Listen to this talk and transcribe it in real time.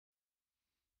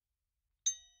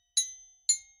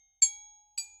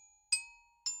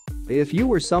If you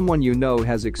or someone you know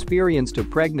has experienced a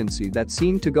pregnancy that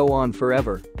seemed to go on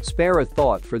forever, spare a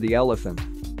thought for the elephant.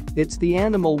 It's the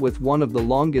animal with one of the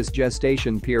longest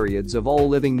gestation periods of all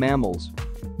living mammals.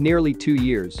 Nearly 2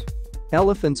 years.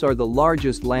 Elephants are the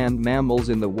largest land mammals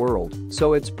in the world,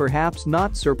 so it's perhaps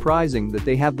not surprising that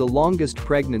they have the longest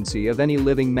pregnancy of any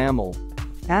living mammal.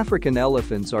 African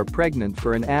elephants are pregnant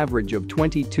for an average of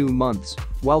 22 months,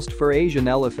 whilst for Asian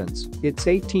elephants, it's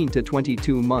 18 to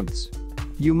 22 months.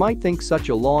 You might think such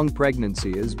a long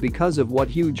pregnancy is because of what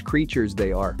huge creatures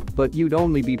they are, but you'd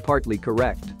only be partly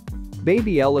correct.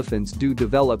 Baby elephants do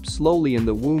develop slowly in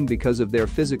the womb because of their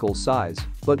physical size,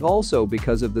 but also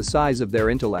because of the size of their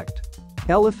intellect.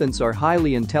 Elephants are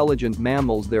highly intelligent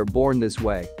mammals. They're born this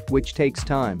way, which takes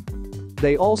time.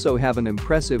 They also have an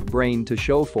impressive brain to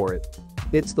show for it.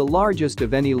 It's the largest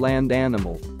of any land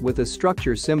animal, with a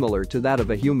structure similar to that of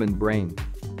a human brain.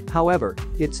 However,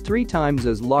 it's 3 times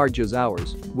as large as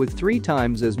ours, with 3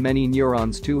 times as many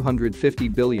neurons, 250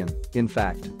 billion, in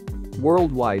fact.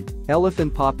 Worldwide,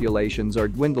 elephant populations are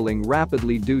dwindling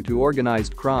rapidly due to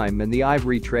organized crime and the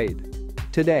ivory trade.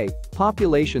 Today,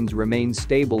 populations remain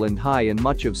stable and high in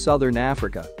much of southern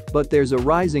Africa, but there's a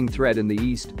rising threat in the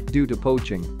east due to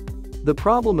poaching. The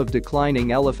problem of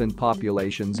declining elephant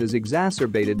populations is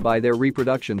exacerbated by their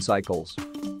reproduction cycles.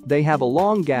 They have a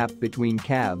long gap between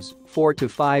calves, 4 to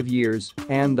 5 years,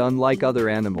 and unlike other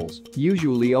animals,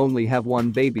 usually only have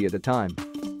one baby at a time.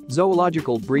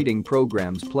 Zoological breeding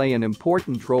programs play an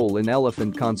important role in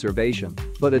elephant conservation,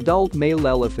 but adult male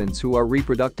elephants who are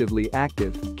reproductively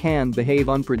active can behave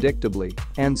unpredictably,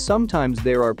 and sometimes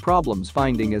there are problems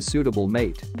finding a suitable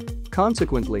mate.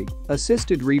 Consequently,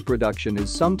 assisted reproduction is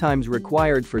sometimes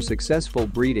required for successful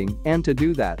breeding, and to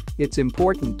do that, it's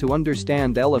important to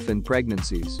understand elephant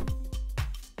pregnancies.